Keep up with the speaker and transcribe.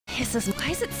kisses. Why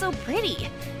is it so pretty?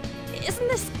 Isn't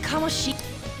this Kamoshi?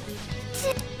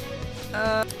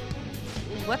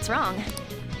 What's wrong?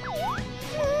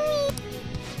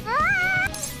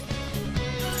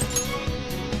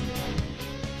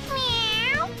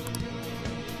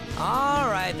 All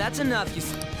right, that's enough.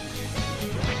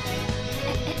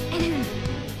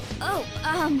 Oh,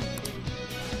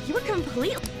 you were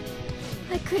completely...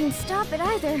 I couldn't stop it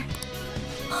either.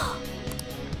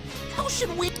 How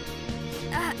should we...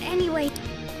 Anyway...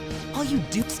 All you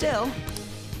do still...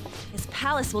 His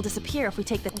palace will disappear if we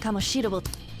take the Kamoshida will...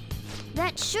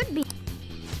 That should be...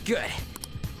 Good.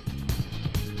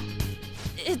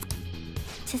 It's...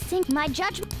 To think my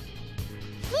judgment...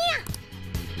 Yeah!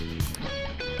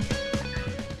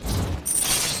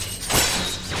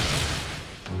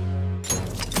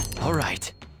 All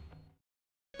right.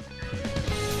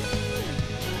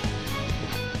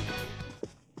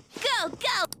 Go,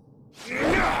 go!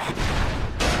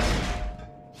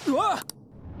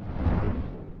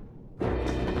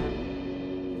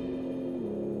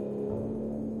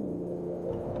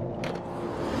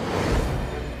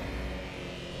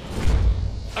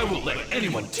 I won't let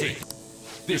anyone take it.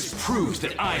 This proves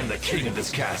that I am the king of this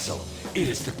castle. It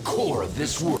is the core of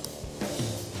this world.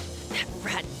 That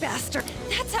rat bastard.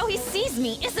 That's how he sees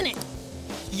me, isn't it?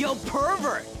 Yo,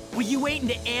 pervert! Were you waiting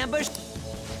to ambush?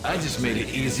 I just made it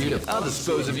easier to... I'll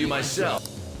dispose of you myself.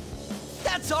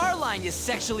 That's our line, you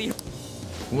sexually...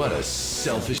 What a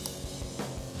selfish...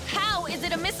 How is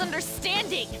it a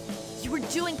misunderstanding? You were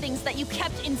doing things that you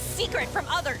kept in secret from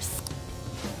others.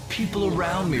 People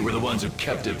around me were the ones who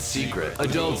kept it secret.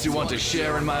 Adults who want to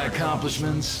share in my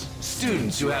accomplishments.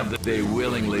 Students who have the... They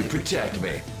willingly protect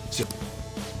me. So...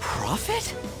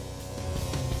 Prophet?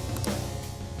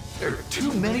 There are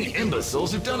too many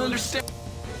imbeciles who don't understand.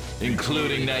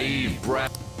 Including naive brat.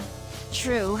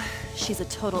 True. She's a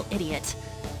total idiot.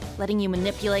 Letting you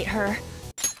manipulate her.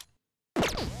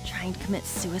 Trying to commit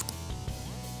suicide.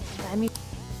 I mean,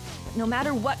 no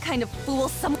matter what kind of fool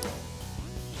someone...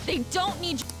 They don't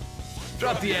need...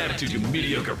 Drop the attitude, you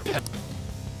mediocre pet.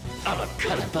 I'm a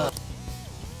cut above.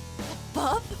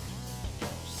 Above?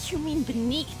 You mean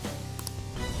beneath?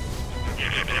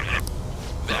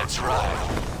 That's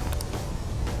right.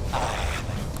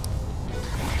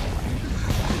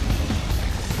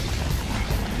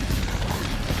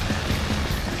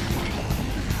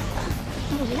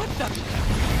 What the...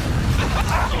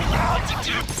 I'm allowed to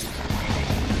do...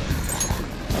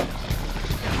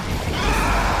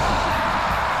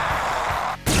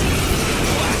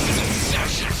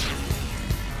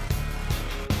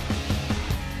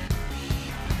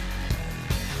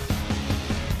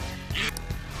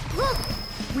 Look!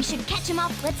 We should catch him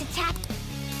up. Let's attack.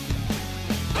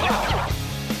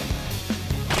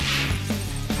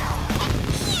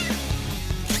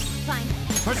 Fine.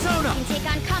 Persona! We can take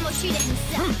on Kamoshida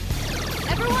himself.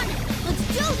 Everyone, let's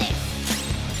do this!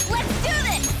 Let's do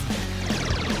this!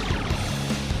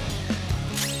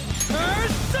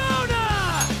 Persona!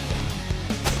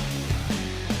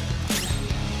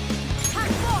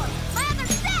 Hard forward! My other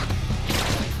step!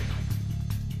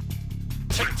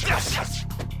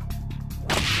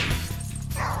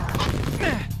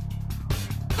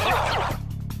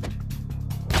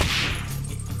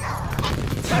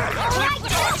 Alright,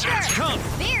 Joker! Come!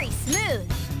 Very smooth.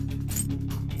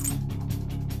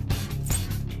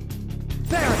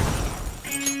 Baron!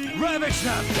 Ravage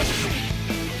them!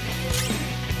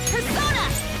 Persona!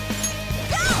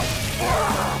 Go!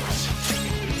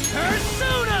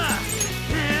 Persona!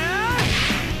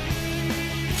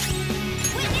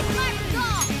 Witness my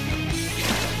resolve!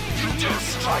 You dare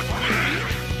strike me?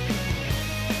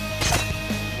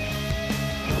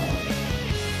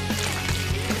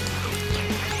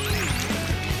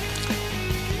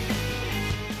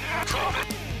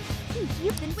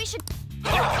 Then we should...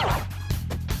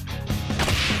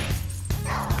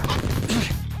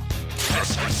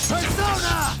 Persona! Persona!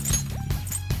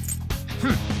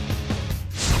 Persona!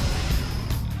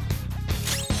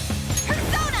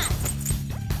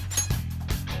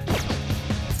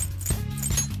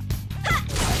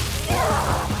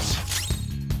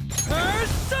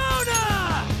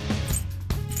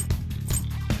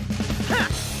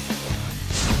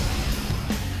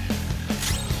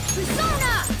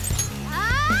 Persona!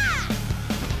 Ah!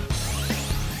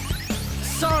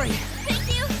 Sorry! Thank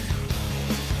you!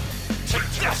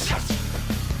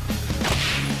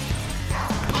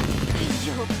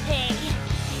 You'll pay.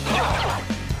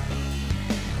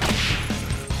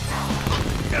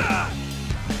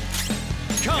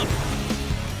 Come!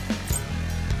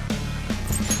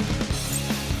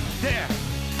 There!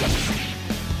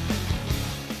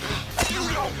 You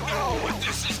don't know what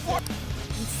this is for!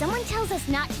 someone tells us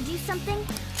not to do something,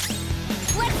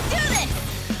 let's do this!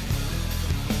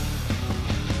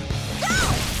 Go!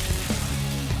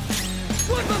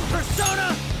 Woodland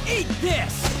Persona, eat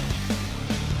this!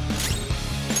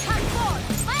 Come forward!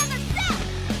 My other self!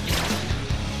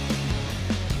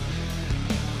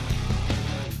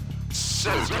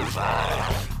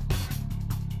 Certified.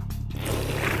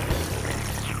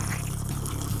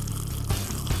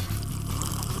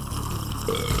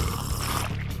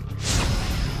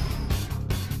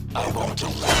 I won't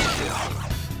allow you.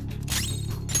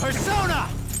 Persona!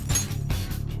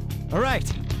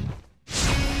 Alright.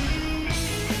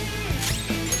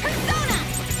 Persona!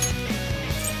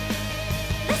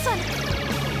 This one!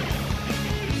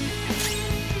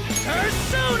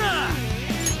 Persona!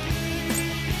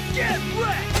 Get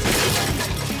wrecked!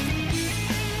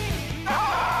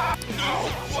 No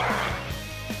way!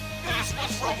 This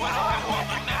was from when I won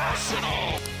the National!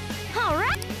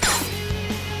 Alright!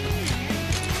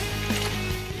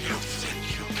 You think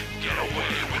you can get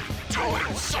away with doing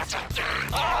such a thing?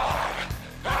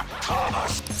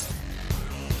 Thomas!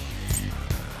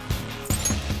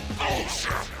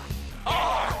 Bullshit!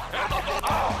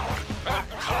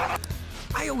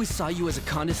 I always saw you as a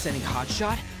condescending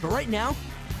hotshot, but right now,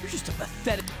 you're just a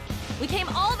pathetic... We came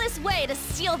all this way to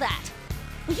steal that.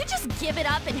 Will you just give it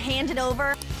up and hand it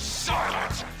over?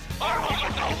 Silence! I want to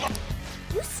know.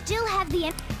 You still have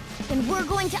the then we're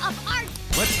going to up our...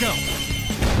 Let's go!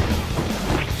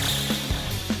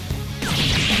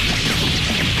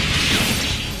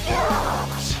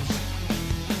 Worms!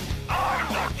 I'm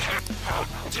the king! How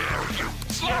dare you!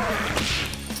 Slave!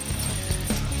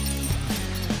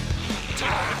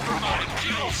 Die for my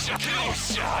kill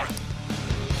shot!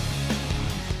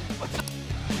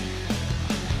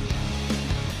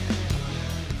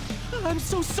 I'm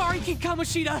so sorry, King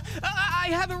Kamoshida! I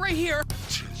have it right here!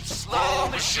 Slow,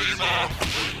 Mishima!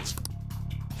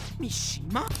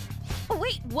 Mishima?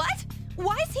 Wait, what?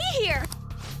 Why is he here?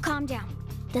 Calm down.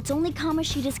 That's only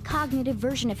Kamoshida's cognitive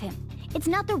version of him. It's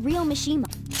not the real Mishima.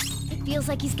 It feels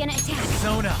like he's gonna attack.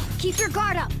 Persona! Keep your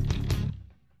guard up!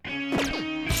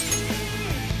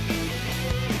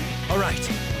 Alright.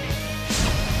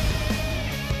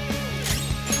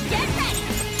 Get ready!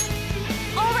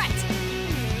 Alright!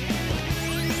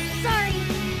 Sorry.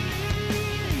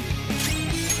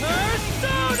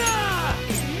 Persona!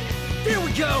 Here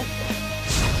we go!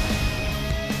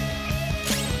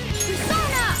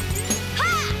 Persona!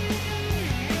 Ha!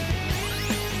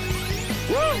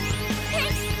 Woo!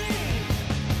 Thanks!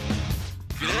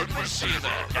 Good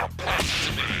Mishima, now pass it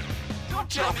to me! Don't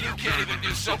tell me you can't even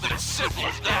do something as simple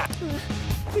as that!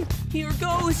 Here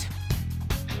goes!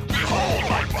 Behold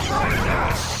my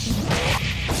brightness!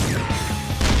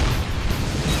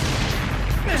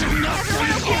 Do not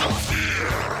feel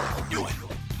fear! You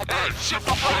and ship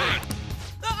the plane!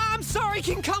 I'm sorry,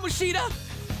 King Kamoshida!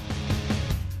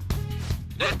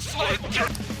 Next flight, get...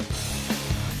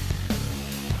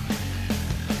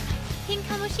 King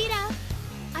Kamoshida,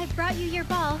 I brought you your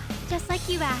ball, just like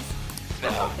you asked.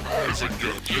 Now, there's a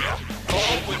good deal.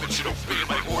 All women should obey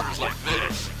my orders like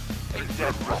this. Ain't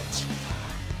that right?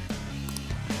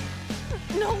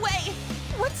 No way!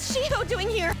 What's Shiho doing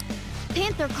here?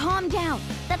 Panther, calm down.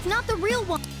 That's not the real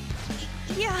one.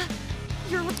 Yeah,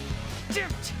 you're... Damn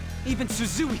it! Even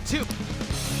Suzui, too!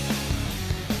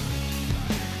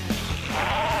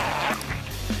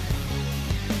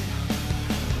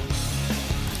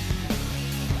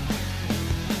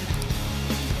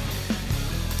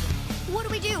 What do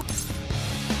we do?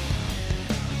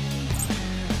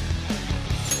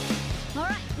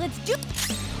 Alright, let's do...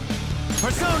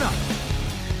 Persona!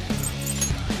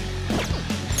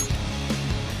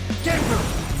 Genru!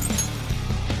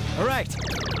 Alright.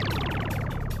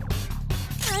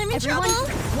 I'm in Everyone,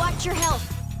 trouble! watch your health.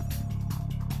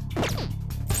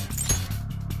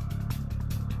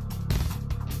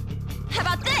 How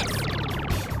about this?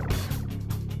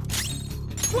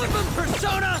 Woodland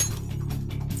Persona!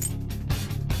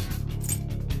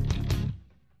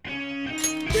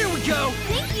 Here we go!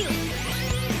 Thank you!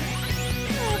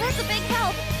 Oh, that's a big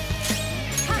help.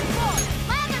 Come forward!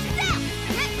 My other self!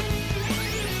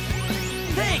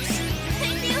 Thanks!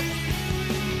 Thank you!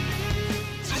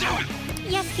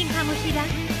 Yes, King Kamoshida.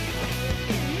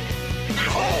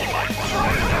 Behold my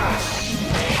brightness!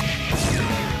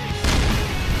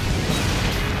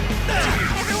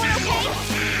 Everyone okay?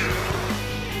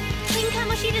 King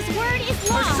Kamoshida's word is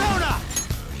law. Persona!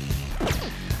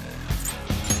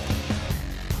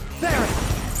 There!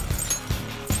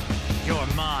 You're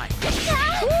mine.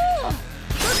 Cool!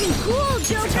 Looking cool,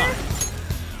 Joker!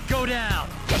 Go down!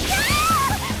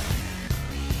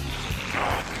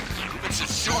 It's a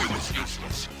Suzui was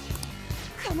useless.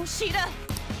 Kamoshida!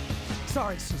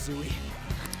 Sorry, Suzui.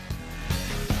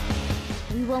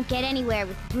 We won't get anywhere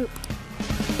with the group.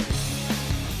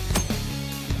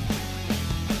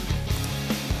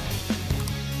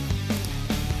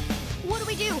 What do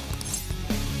we do?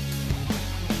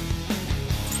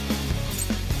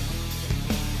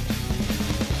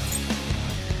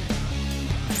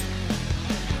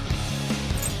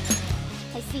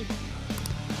 I see.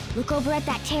 Look over at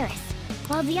that terrace.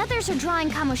 While the others are drawing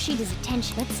Kamoshida's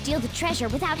attention, let's steal the treasure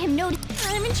without him noticing.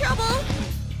 I'm in trouble!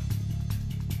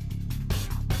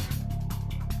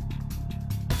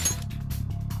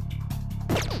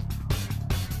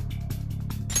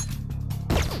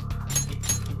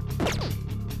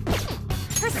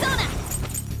 Persona!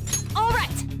 All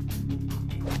right!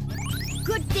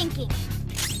 Good thinking.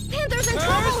 Panther's in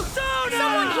trouble! Persona!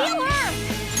 Someone heal her!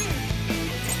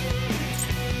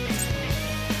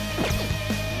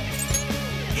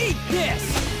 Eat this!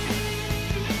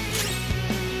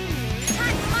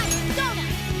 Time for my persona!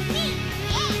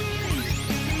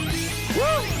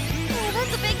 Woo! Oh,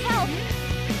 that's a big help!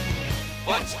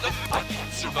 What's the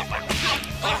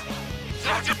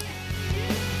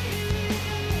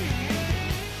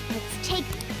Let's take.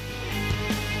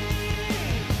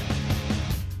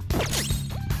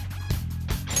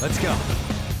 Let's go.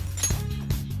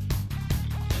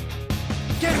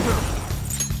 Get room!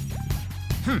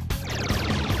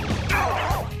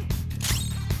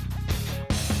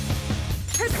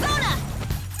 Persona!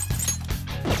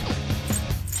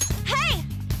 Hey!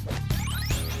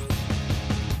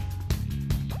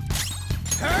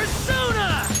 Persona!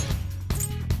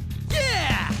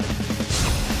 Yeah!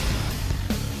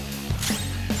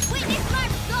 Witness my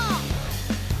resolve!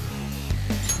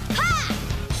 Ha!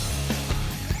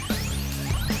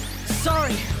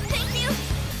 Sorry. Thank you!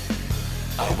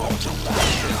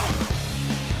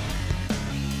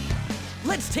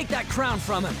 Let's take that crown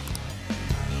from him.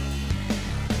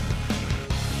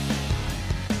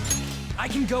 I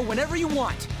can go whenever you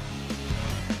want.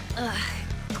 Ugh,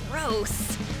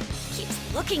 gross. Keeps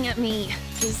looking at me.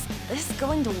 Is this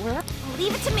going to work?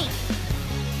 Leave it to me.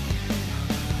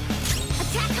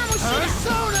 Attack Kamoshida!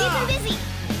 Persona! Keep him busy!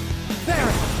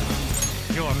 There!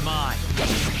 You're mine.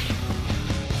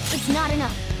 It's not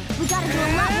enough. We gotta do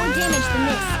a lot more damage than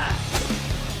this.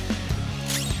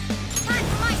 Time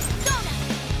for my persona!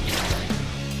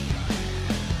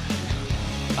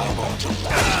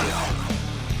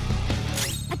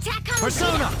 Attack Kamoshida!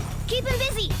 Persona! Keep him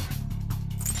busy!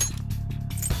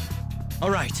 All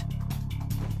right.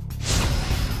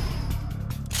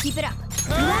 Keep it up.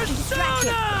 You have to distract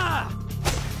him.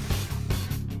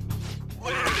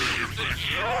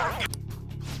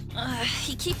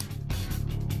 He keep...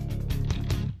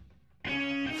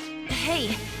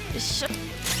 Hey, Persona!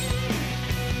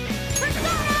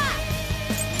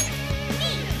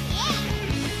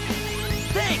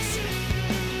 Thanks!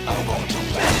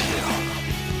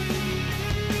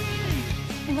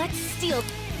 Let's steal...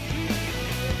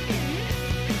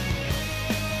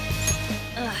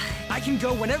 I can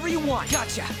go whenever you want.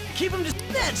 Gotcha. Keep him just...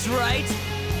 That's right.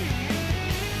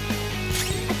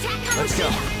 Attack Let's go.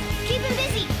 Kamoshida! Keep him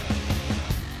busy!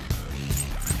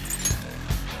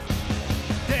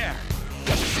 There.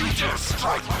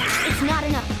 It's not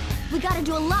enough. We gotta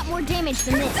do a lot more damage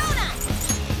than this. Persona!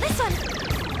 This one!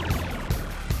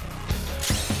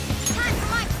 Time for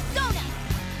my persona!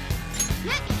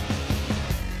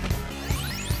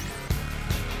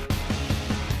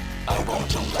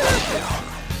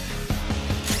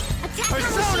 Attack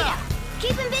Persona! Kamoshida!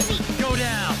 Keep him busy! Go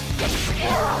down.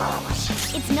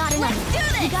 It's not enough. Let's do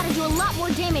this! We gotta do a lot more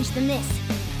damage than this.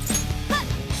 Huh.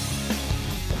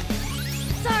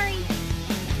 Sorry.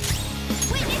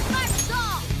 Witness my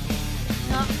resolve!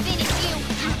 I'll finish you!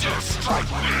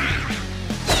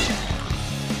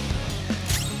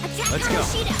 Attack Let's go.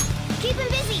 Kamoshida! Keep him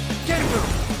busy! Get him!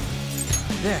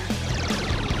 There.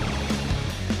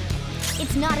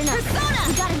 It's not enough. Persona!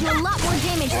 We gotta do a lot more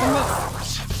damage than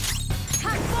this.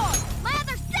 Come forward! My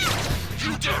other set!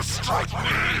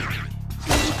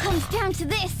 When it comes down to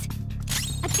this.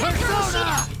 Attack Persona!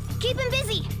 Kamoshida! Keep him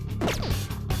busy!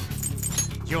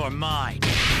 You're mine.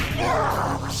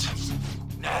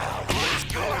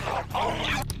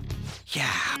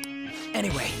 Yeah.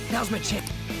 Anyway, now's my chance.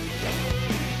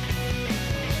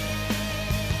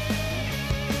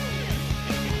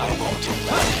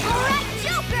 Alright,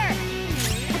 Joker!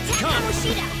 Attack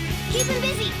Kamoshida! Keep him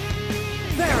busy!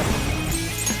 There.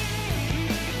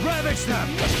 Ravage them.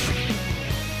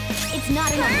 It's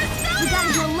not enough. We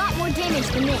gotta do a lot more damage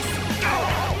than this.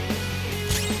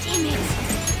 Damn it.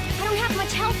 I don't have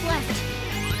much health left.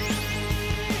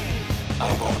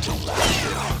 I want to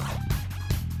laugh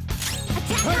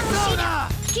Attack Kamoshida!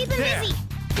 Keep him busy! you.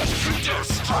 You dare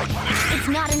strike me! It's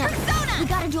not enough. Persona! We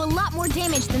gotta do a lot more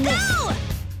damage than this. No!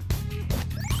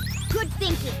 Good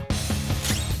thinking.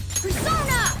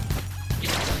 Persona!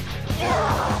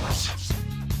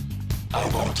 I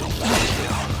want to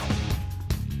laugh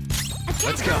Attack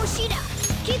Let's go. Kamoshida!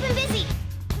 Keep him busy!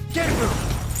 Get him!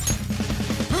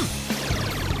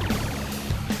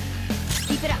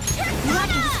 Keep it up. You have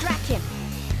to distract him.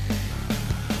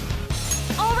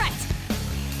 All right.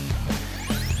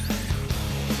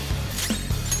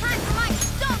 Time for my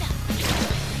Persona!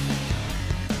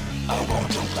 I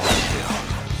want to laugh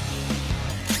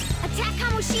Attack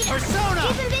Kamoshida! Persona!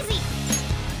 Keep him busy!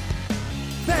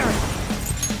 There!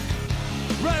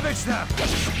 Ravage them!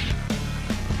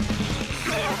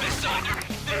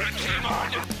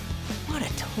 What a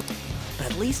tool. But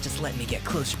at least just let me get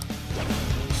closer.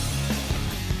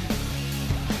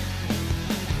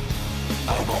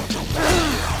 I want to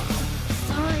laugh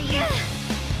Sorry.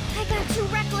 I got too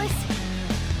reckless.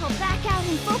 I'll back out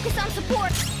and focus on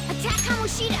support. Attack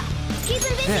Kamoshida! Keep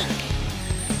him busy!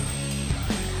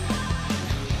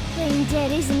 Playing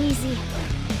dead isn't easy.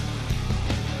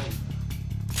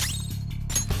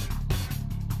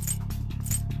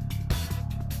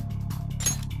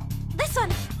 This one.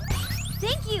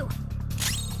 Thank you!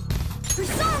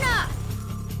 Persona!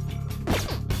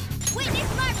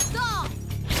 Witness my resolve!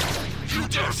 You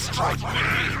dare strike me!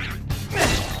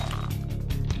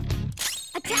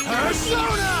 Attack Persona!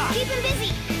 Kamoshida! Keep him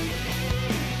busy!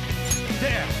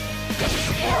 There!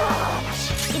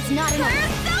 It's not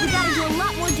enough. We gotta do a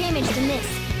lot more damage than this.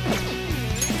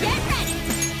 Get ready.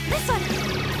 This one.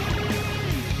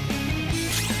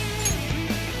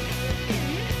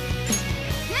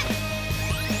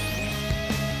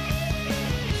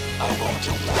 I want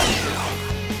to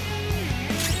laugh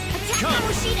Attack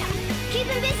Kamoshida! Keep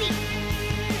him busy!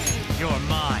 You're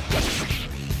mine.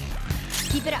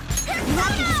 Keep it up. You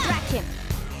have to distract him.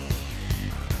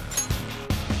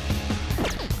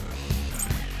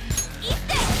 Eat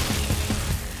this.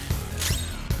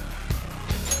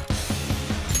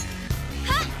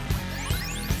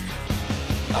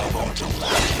 I want to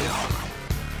laugh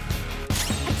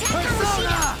Attack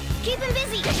Kamoshida! Keep him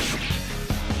busy!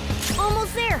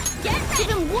 Almost there! Give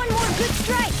him one more good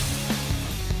strike!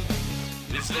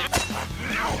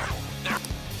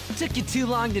 Took you too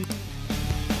long to... Good.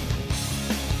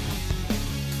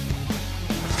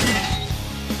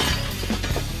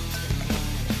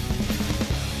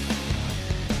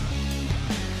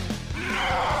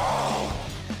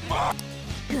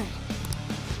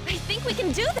 I think we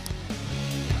can do this.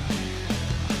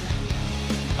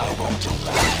 I want to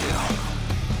laugh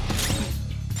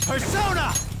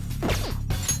Persona!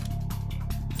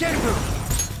 Get him!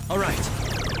 All right.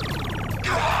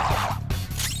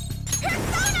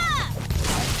 Persona!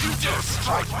 You dare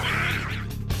strike me!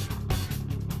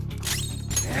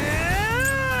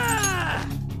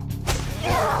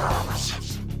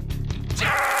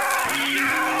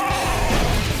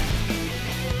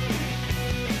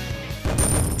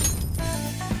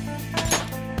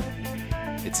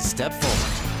 It's a step forward.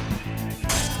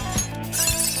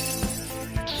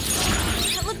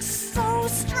 That looks so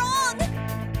strong.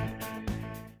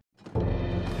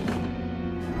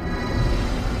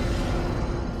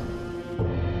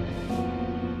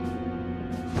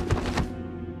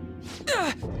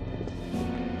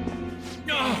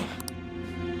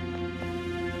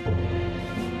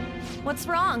 What's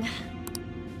wrong?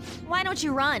 Why don't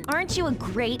you run? Aren't you a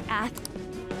great athlete?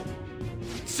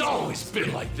 It's always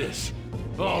been like this.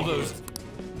 All those...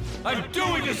 I'm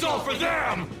doing this all for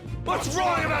them! What's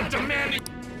wrong about demanding...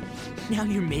 Now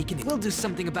you're making it. We'll do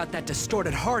something about that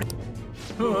distorted heart.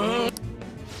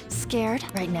 Scared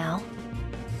right now?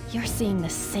 You're seeing the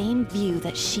same view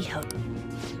that she hoped.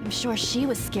 I'm sure she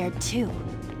was scared too.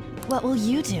 What will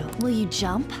you do? Will you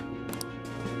jump?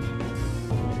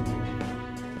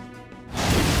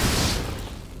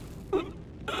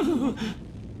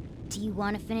 Do you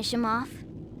want to finish him off?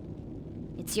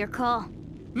 It's your call.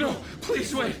 No,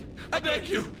 please wait. I beg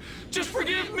you. Just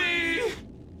forgive me!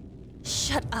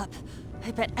 Shut up.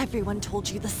 I bet everyone told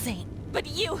you the same. But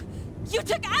you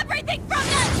took everything from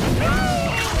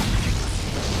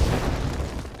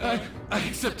them! I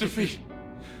accept defeat.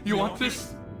 You want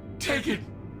this? Take it.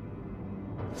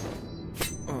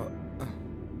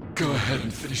 Go ahead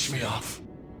and finish me off.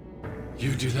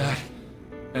 You do that,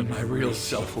 and my real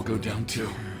self will go down too.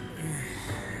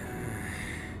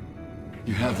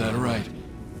 You have that right,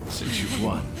 since you've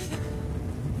won.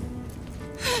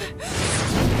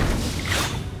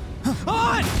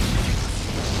 On!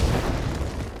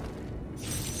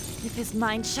 If his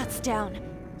mind shuts down,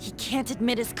 he can't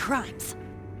admit his crimes.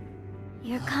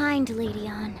 You're kind, Lady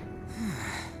Ann.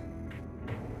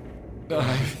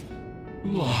 I've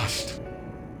lost.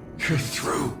 You're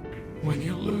through when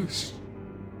you lose.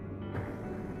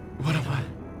 What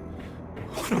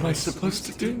am I supposed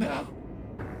to do now?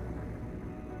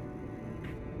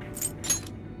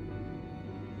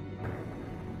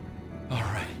 All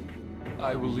right.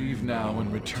 I will leave now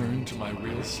and return to my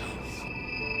real self.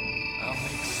 I'll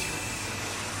make certain.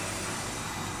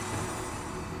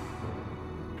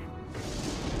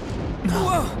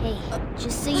 Hey,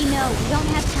 just so you know, we don't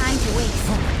have time to waste.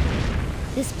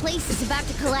 This place is about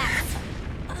to collapse.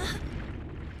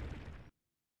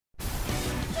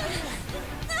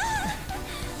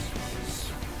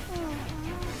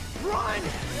 Run!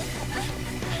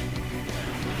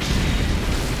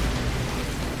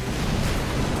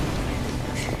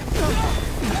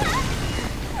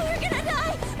 We're gonna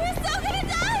die! We're so gonna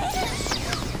die!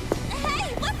 Hey,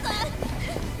 what the?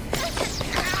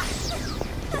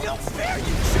 No fair,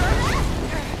 you jerk!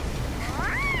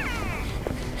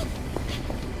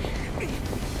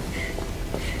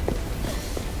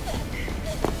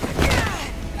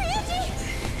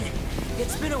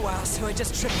 It's been a while, so I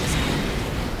just tripped this.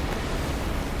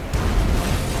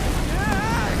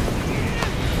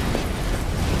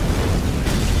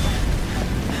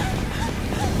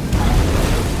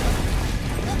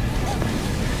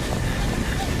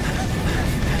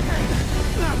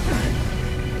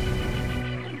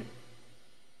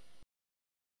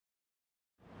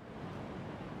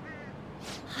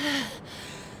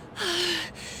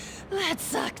 That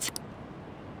sucked.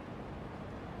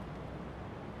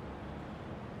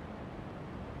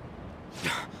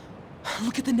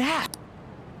 Look at the nap.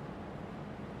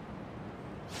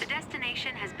 The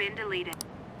destination has been deleted.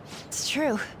 It's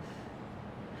true.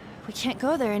 We can't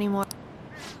go there anymore.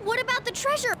 What about the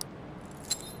treasure?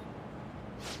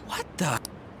 What the?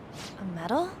 A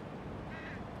medal?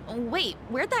 Wait,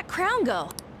 where'd that crown go?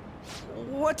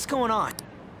 What's going on?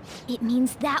 It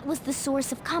means that was the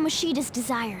source of Kamoshida's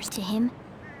desires to him.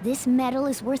 This medal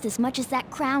is worth as much as that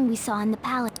crown we saw in the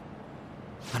palace.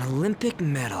 An Olympic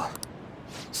medal.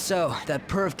 So, that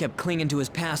perv kept clinging to his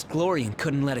past glory and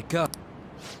couldn't let it go.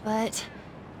 But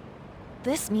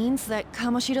this means that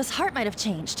Kamoshida's heart might have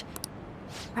changed.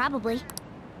 Probably.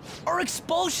 Our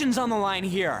expulsion's on the line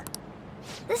here!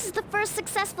 This is the first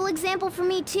successful example for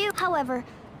me too. However,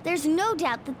 there's no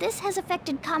doubt that this has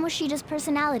affected Kamoshida's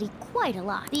personality quite a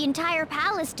lot. The entire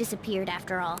palace disappeared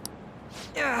after all.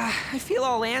 I feel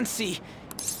all antsy.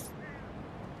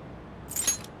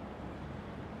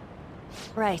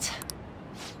 Right.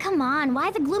 Come on,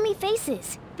 why the gloomy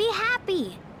faces? Be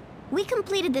happy! We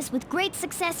completed this with great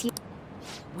success.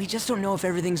 We just don't know if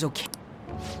everything's okay.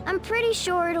 I'm pretty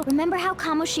sure it'll... Remember how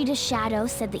Kamoshida's shadow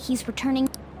said that he's returning?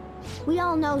 We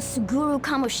all know Suguru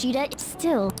Kamoshida.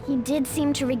 Still, he did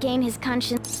seem to regain his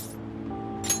conscience.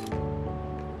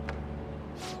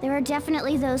 There are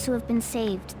definitely those who have been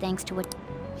saved thanks to what...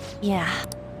 Yeah.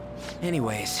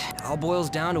 Anyways, it all boils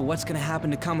down to what's gonna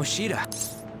happen to Kamoshida.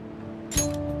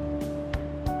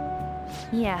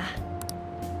 Yeah.